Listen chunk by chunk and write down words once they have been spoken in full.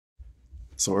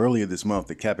So earlier this month,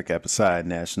 the Kappa Kappa Psi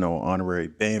National Honorary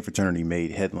Band Fraternity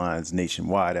made headlines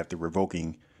nationwide after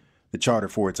revoking the charter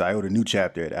for its Iota Nu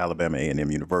chapter at Alabama A&M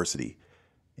University.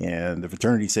 And the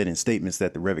fraternity said in statements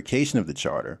that the revocation of the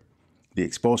charter, the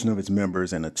expulsion of its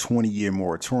members, and a 20-year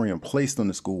moratorium placed on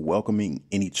the school welcoming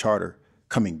any charter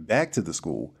coming back to the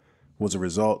school was a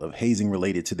result of hazing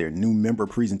related to their new member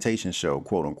presentation show,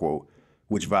 quote unquote,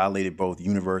 which violated both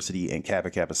university and Kappa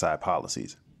Kappa Psi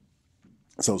policies.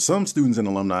 So some students and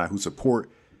alumni who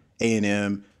support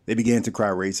A&M, they began to cry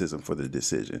racism for the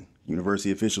decision.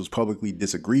 University officials publicly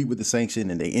disagreed with the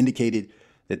sanction, and they indicated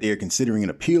that they are considering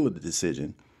an appeal of the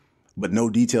decision, but no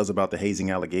details about the hazing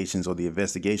allegations or the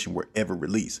investigation were ever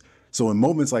released. So in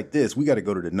moments like this, we got to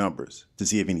go to the numbers to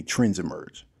see if any trends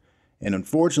emerge. And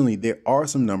unfortunately, there are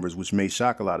some numbers which may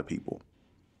shock a lot of people.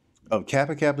 Of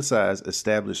Kappa Kappa Psi's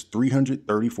established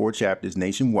 334 chapters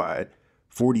nationwide,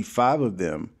 45 of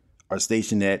them are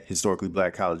stationed at historically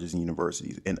black colleges and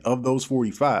universities. And of those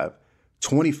 45,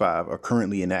 25 are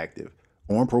currently inactive,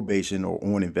 on probation, or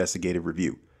on investigative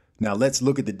review. Now let's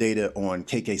look at the data on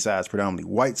KK Psi's predominantly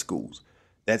white schools.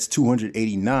 That's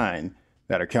 289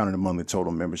 that are counted among the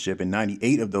total membership, and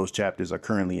 98 of those chapters are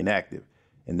currently inactive.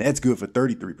 And that's good for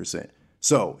 33%.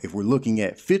 So if we're looking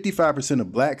at 55%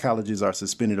 of black colleges are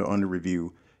suspended or under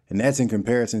review, and that's in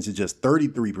comparison to just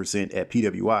 33% at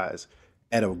PWIs,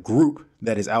 at a group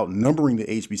that is outnumbering the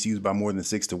HBCUs by more than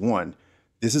 6-1,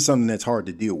 this is something that's hard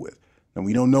to deal with. And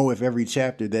we don't know if every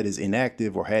chapter that is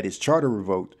inactive or had its charter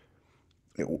revoked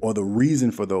or the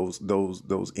reason for those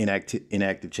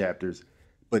inactive chapters.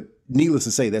 But needless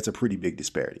to say, that's a pretty big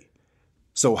disparity.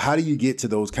 So how do you get to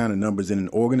those kind of numbers in an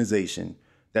organization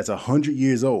that's 100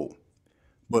 years old,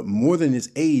 but more than its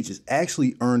age has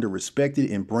actually earned a respected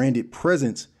and branded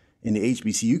presence in the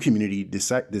HBCU community,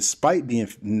 despite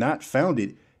being not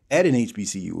founded at an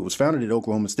HBCU? It was founded at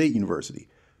Oklahoma State University.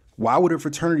 Why would a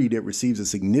fraternity that receives a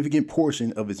significant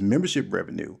portion of its membership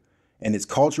revenue and its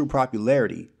cultural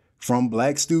popularity from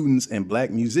black students and black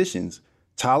musicians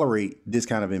tolerate this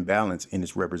kind of imbalance in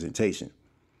its representation?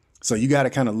 So you got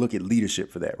to kind of look at leadership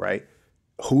for that, right?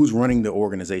 Who's running the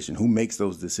organization? Who makes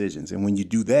those decisions? And when you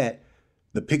do that,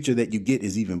 the picture that you get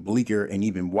is even bleaker and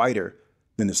even whiter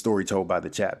than the story told by the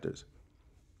chapters.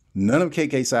 None of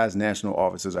KK Psi's national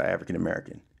officers are African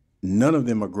American. None of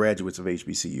them are graduates of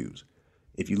HBCUs.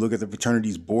 If you look at the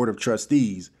fraternity's board of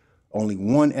trustees, only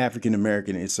one African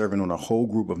American is serving on a whole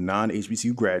group of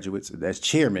non-HBCU graduates. That's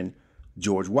Chairman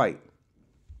George White.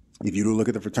 If you look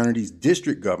at the fraternity's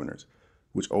district governors,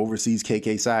 which oversees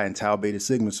KK Psi and Tau Beta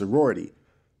Sigma sorority,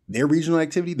 their regional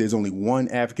activity, there's only one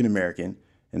African American,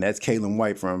 and that's Kalem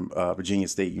White from Virginia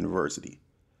State University.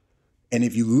 And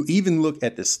if you even look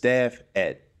at the staff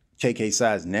at KK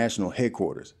Psi's national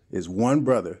headquarters, there's one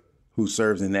brother who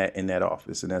serves in that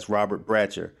office, and that's Robert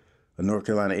Bratcher, a North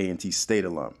Carolina A&T State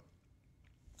alum.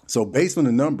 So based on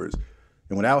the numbers,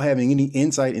 and without having any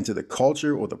insight into the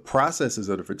culture or the processes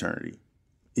of the fraternity,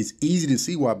 it's easy to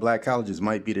see why black colleges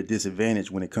might be at a disadvantage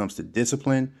when it comes to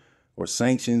discipline or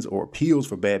sanctions or appeals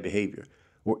for bad behavior,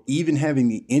 or even having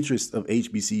the interests of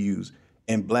HBCUs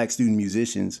and black student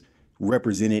musicians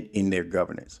represented in their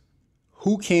governance.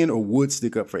 Who can or would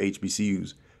stick up for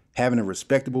HBCUs having a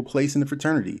respectable place in the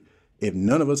fraternity if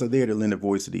none of us are there to lend a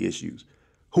voice to the issues?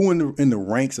 Who in the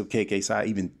ranks of KK Psi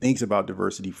even thinks about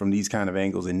diversity from these kind of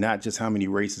angles, and not just how many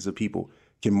races of people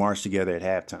can march together at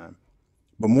halftime?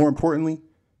 But more importantly,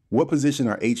 what position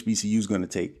are HBCUs going to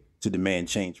take to demand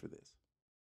change for this?